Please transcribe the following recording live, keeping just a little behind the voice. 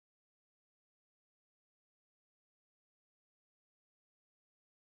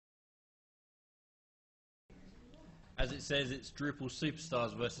As it says, it's Drupal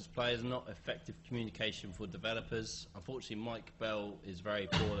superstars versus players, not effective communication for developers. Unfortunately, Mike Bell is very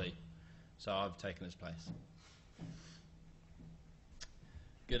poorly, so I've taken his place.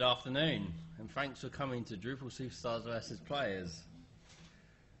 Good afternoon, and thanks for coming to Drupal superstars versus players.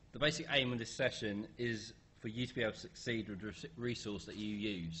 The basic aim of this session is for you to be able to succeed with the resource that you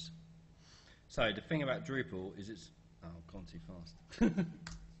use. So the thing about Drupal is it's... Oh, I've gone too fast.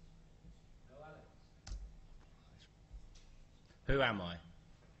 Who am I?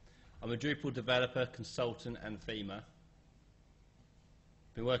 I'm a Drupal developer, consultant and themer.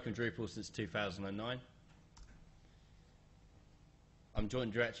 Been working with Drupal since 2009. I'm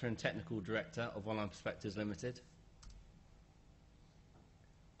Joint Director and Technical Director of Online Perspectives Limited.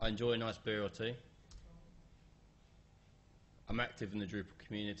 I enjoy a nice beer or two. I'm active in the Drupal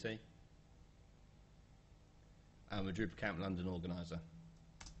community. I'm a Drupal Camp London organiser.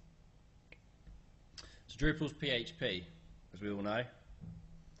 So Drupal's PHP, as we all know,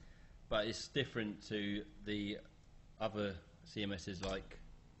 but it's different to the other CMSs like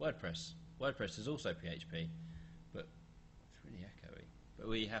WordPress. WordPress is also PHP, but it's really echoey. But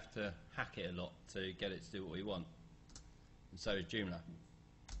we have to hack it a lot to get it to do what we want, and so is Joomla.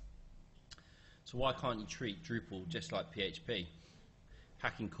 So why can't you treat Drupal just like PHP?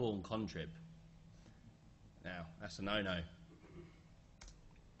 Hacking core and contrib. Now, that's a no-no.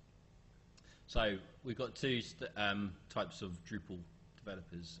 So we've got two types of Drupal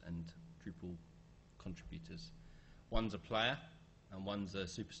developers and Drupal contributors. One's a player and one's a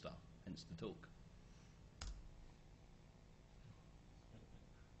superstar, hence the talk.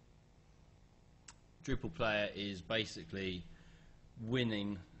 Drupal player is basically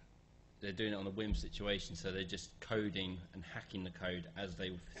winning. They're doing it on a whim situation, so they're just coding and hacking the code as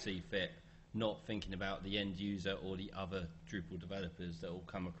they see fit, not thinking about the end user or the other Drupal developers that will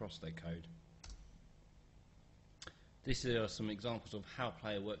come across their code. These are some examples of how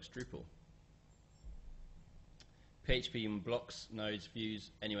player works Drupal. PHP in blocks, nodes,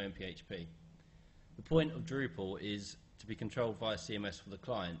 views, anywhere in PHP. The point of Drupal is to be controlled via CMS for the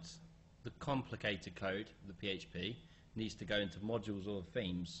clients. The complicated code, the PHP, needs to go into modules or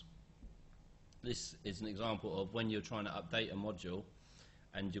themes. This is an example of when you're trying to update a module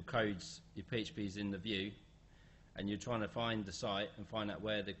and your PHP is in the view, and you're trying to find the site and find out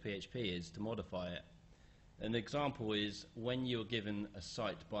where the PHP is to modify it. An example is when you're given a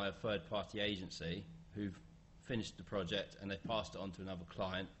site by a third-party agency who've finished the project and they've passed it on to another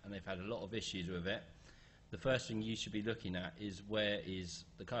client and they've had a lot of issues with it, the first thing you should be looking at is where is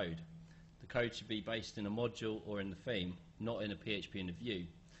the code. The code should be based in a module or in the theme, not in a PHP in the view,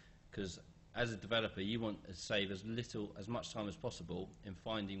 because as a developer you want to save as much time as possible in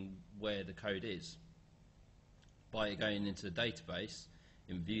finding where the code is. By going into the database,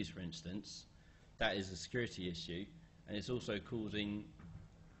 in views for instance, that is a security issue, and it's also causing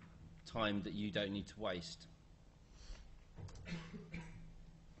time that you don't need to waste.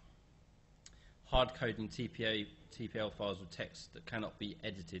 Hard coding TPL files with text that cannot be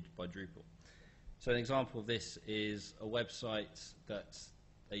edited by Drupal. So an example of this is a website that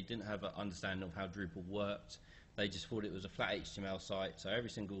they didn't have an understanding of how Drupal worked. They just thought it was a flat HTML site, so every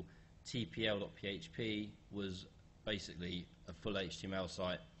single tpl.php was basically a full HTML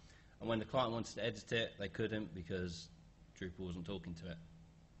site. And when the client wanted to edit it, they couldn't because Drupal wasn't talking to it.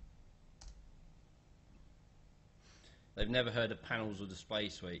 They've never heard of panels or display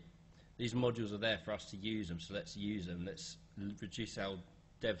suite. These modules are there for us to use them, so let's use them. Let's reduce our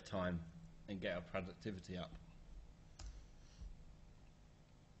dev time and get our productivity up.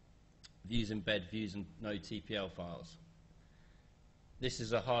 Views embed views and node TPL files. This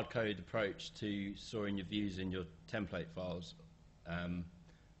is a hard-coded approach to storing your views in your template files.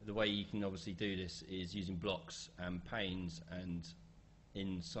 The way you can obviously do this is using blocks and panes and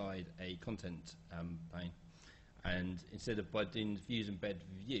inside a content pane. And instead of by doing views embed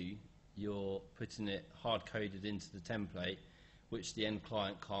view, you're putting it hard-coded into the template, which the end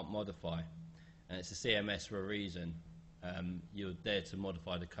client can't modify. And it's a CMS for a reason. You're there to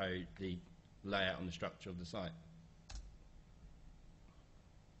modify the code, the layout and the structure of the site.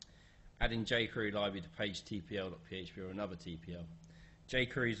 Adding jQuery library to page TPL.php or another TPL.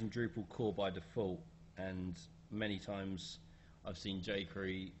 jQuery is in Drupal core by default, and many times I've seen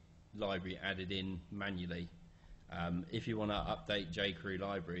jQuery library added in manually. If you want to update jQuery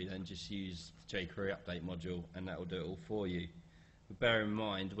library, then just use the jQuery update module and that will do it all for you. But bear in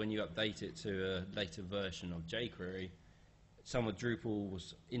mind, when you update it to a later version of jQuery, some of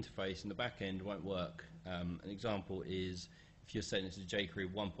Drupal's interface in the back end won't work. An example is if you're setting it to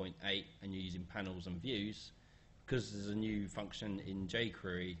jQuery 1.8 and you're using panels and views, because there's a new function in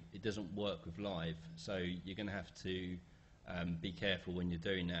jQuery, it doesn't work with live. So you're going to have to be careful when you're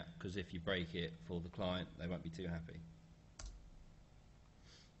doing that, because if you break it for the client, they won't be too happy.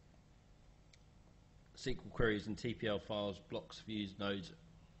 SQL queries and TPL files, blocks, views, nodes.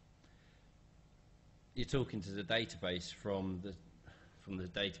 You're talking to the database from the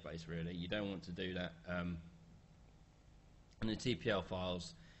database, really. You don't want to do that. And the TPL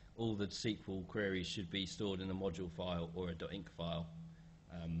files, all the SQL queries should be stored in a module file or a .inc file.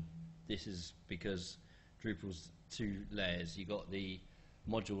 This is because Drupal's two layers. You've got the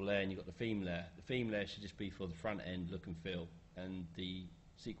module layer and you've got the theme layer. The theme layer should just be for the front end look and feel, and the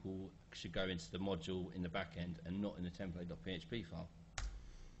SQL should go into the module in the back end and not in the template.php file.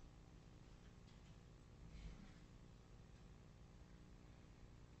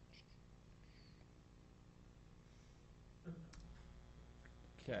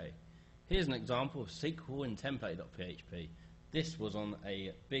 Okay, here's an example of SQL in template.php. This was on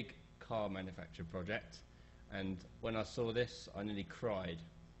a big car manufacturer project, and when I saw this, I nearly cried,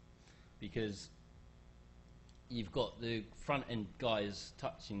 because you've got the front end guys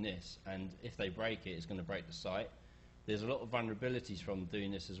touching this, and if they break it, it's going to break the site. There's a lot of vulnerabilities from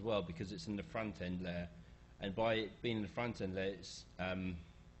doing this as well, because it's in the front end layer, and by it being in the front end layer, it's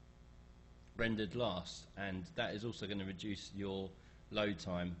rendered last, and that is also going to reduce your load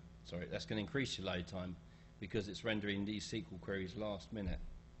time. Sorry, that's going to increase your load time, because it's rendering these SQL queries last minute.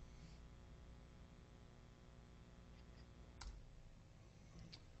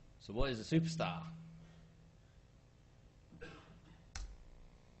 So what is a superstar?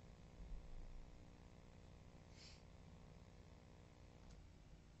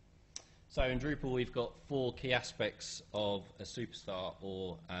 So in Drupal, we've got 4 key aspects of a superstar,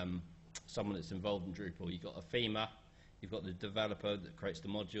 or someone that's involved in Drupal. You've got a themer, you've got the developer that creates the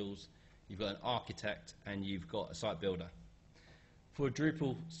modules, you've got an architect, and you've got a site builder. For a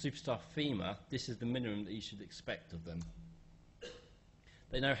Drupal superstar themer, this is the minimum that you should expect of them.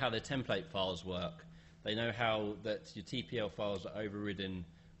 They know how their template files work. They know how that your TPL files are overridden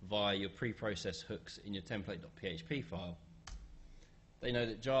via your pre-processed hooks in your template.php file. They know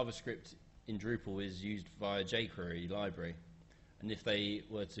that JavaScript in Drupal is used via jQuery library, and if they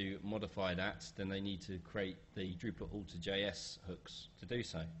were to modify that, then they need to create the Drupal alter.js hooks to do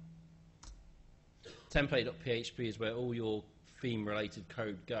so. Template.php is where all your theme-related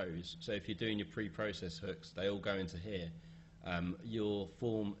code goes. So if you're doing your pre-processed hooks, they all go into here. Your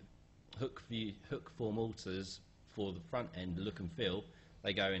hook form alters for the front end, look and feel,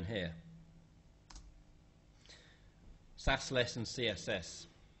 they go in here. Sass, Less and CSS.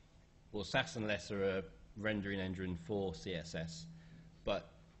 Well, Sass and Less are a rendering engine for CSS, but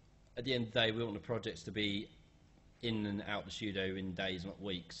at the end of the day, we want the projects to be in and out the studio in days, not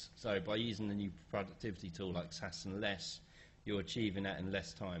weeks. So by using a new productivity tool like Sass and Less, you're achieving that in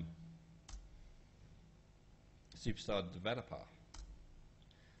less time. Superstar developer.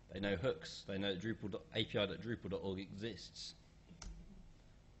 They know hooks. They know that API.drupal.org exists.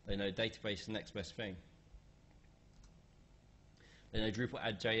 They know database is the next best thing. They know Drupal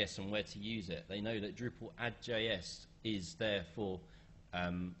add.js and where to use it. They know that Drupal add.js is there for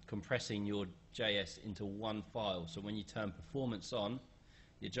compressing your JS into one file. So when you turn performance on,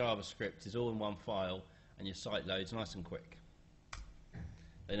 your JavaScript is all in one file and your site loads nice and quick.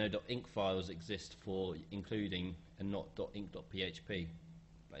 They know .inc files exist for including and not .inc.php.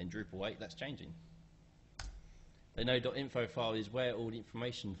 But in Drupal 8, that's changing. They know .info file is where all the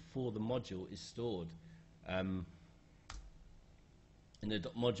information for the module is stored. And the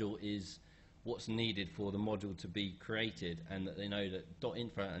 .module is what's needed for the module to be created, and that they know that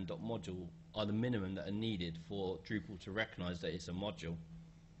 .info and .module are the minimum that are needed for Drupal to recognize that it's a module.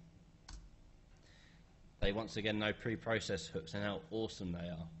 They once again know pre-processed hooks and how awesome they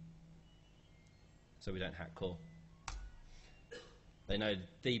are, so we don't hack core. They know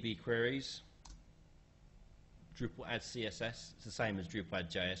DB queries, Drupal add CSS. It's the same as Drupal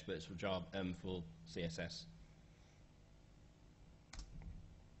add.js, but it's for Java for CSS.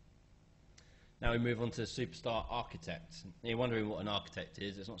 Now we move on to Superstar Architect. You're wondering what an architect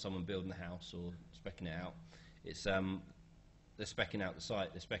is. It's not someone building a house or speccing it out. It's they're speccing out the site.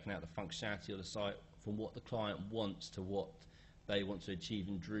 They're speccing out the functionality of the site from what the client wants to what they want to achieve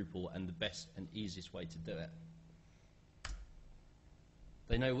in Drupal, and the best and easiest way to do it.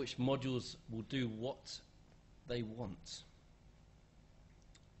 They know which modules will do what they want.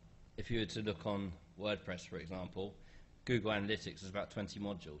 If you were to look on WordPress, for example, Google Analytics has about 20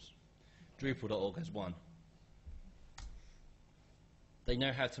 modules. Drupal.org has 1. They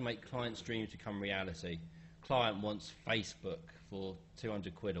know how to make client streams become reality. Client wants Facebook for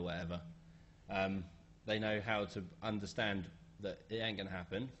 200 quid or whatever. they know how to understand that it ain't going to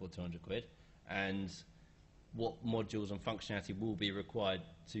happen for 200 quid, and what modules and functionality will be required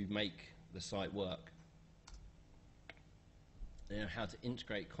to make the site work. They know how to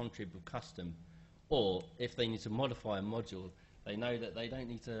integrate contrib with custom, or if they need to modify a module, they know that they don't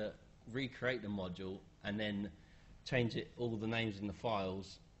need to recreate the module and then change it, all the names in the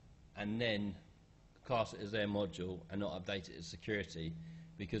files, and then class it as their module and not update it as security,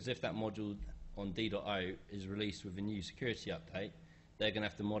 because if that module on D.O is released with a new security update, they're going to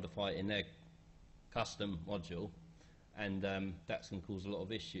have to modify it in their custom module, and that's going to cause a lot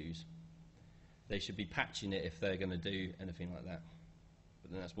of issues. They should be patching it if they're going to do anything like that,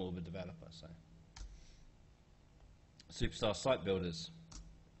 but then that's more of a developer. So, superstar site builders,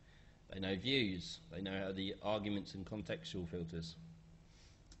 they know views, they know how the arguments and contextual filters,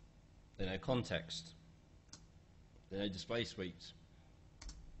 they know context, they know display suites,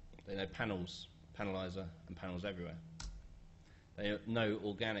 they know panels, panelizer, and panels everywhere. They know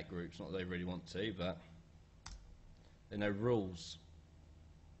organic groups, not that they really want to, but they know rules.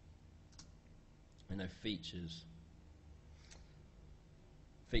 They know features.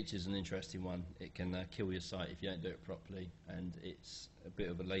 Features an interesting one. It can kill your site if you don't do it properly, and it's a bit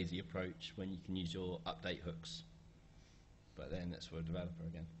of a lazy approach when you can use your update hooks. But then that's for a developer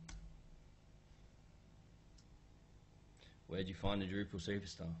again. Where do you find a Drupal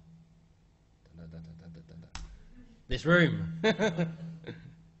superstar? This room.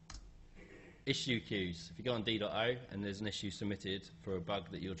 Issue queues. If you go on D.O and there's an issue submitted for a bug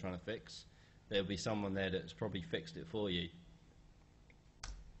that you're trying to fix, there'll be someone there that's probably fixed it for you.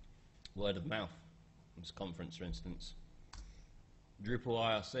 Word of mouth. This conference, for instance. Drupal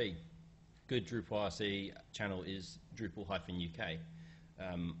IRC. Good Drupal IRC channel is Drupal-UK.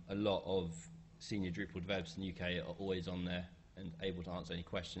 A lot of senior Drupal developers in the UK are always on there and able to answer any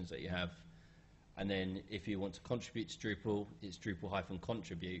questions that you have. And then if you want to contribute to Drupal, it's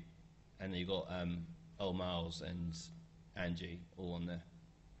Drupal-contribute, and then you've got Miles and Angie all on there.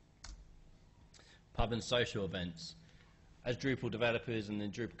 Pub and social events. As Drupal developers and the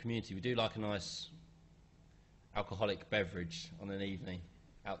Drupal community, we do like a nice alcoholic beverage on an evening,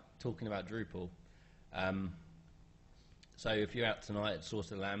 out talking about Drupal. So if you're out tonight at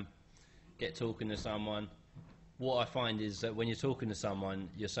Sauce of Lamb, get talking to someone. What I find is that when you're talking to someone,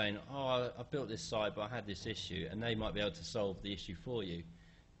 you're saying, oh, I built this site, but I had this issue, and they might be able to solve the issue for you.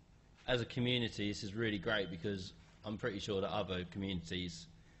 As a community, this is really great, because I'm pretty sure that other communities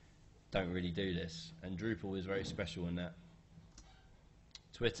don't really do this, and Drupal is very special in that.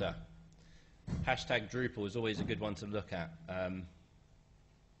 Twitter. Hashtag Drupal is always a good one to look at.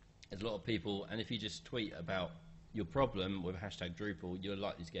 There's a lot of people, and if you just tweet about your problem with hashtag Drupal, you're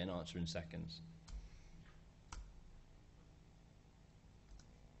likely to get an answer in seconds.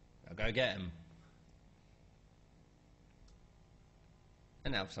 Now go get them.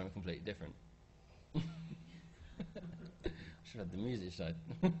 And now for something completely different. I should have the music show.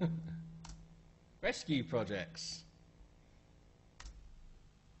 Rescue projects.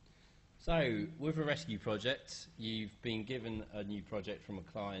 So, with a rescue project, you've been given a new project from a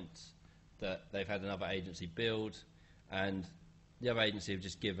client that they've had another agency build, and the other agency have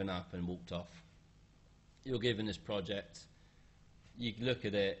just given up and walked off. You're given this project, you look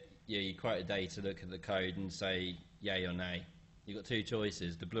at it, you quote a day to look at the code and say yay or nay. You've got two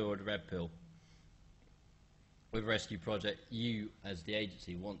choices, the blue or the red pill. With a rescue project, you as the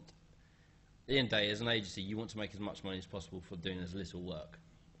agency want, at the end of the day, as an agency, you want to make as much money as possible for doing as little work.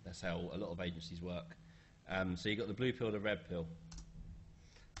 That's how a lot of agencies work. So you've got the blue pill or the red pill.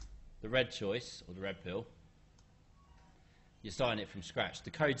 The red choice, or the red pill, you're starting it from scratch. The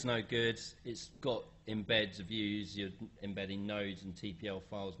code's no good, it's got embeds of views, you're embedding nodes and TPL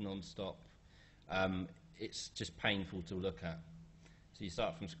files non-stop. It's just painful to look at. So you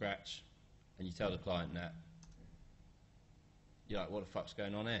start from scratch, and you tell the client that. You're like, what the fuck's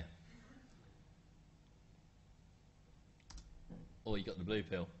going on here? Or you got the blue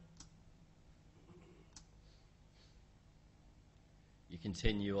pill. You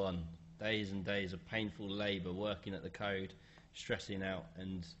continue on, days and days of painful labour, working at the code, stressing out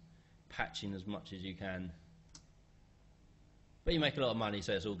and patching as much as you can. But you make a lot of money,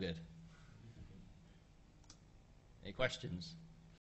 so it's all good. Any questions?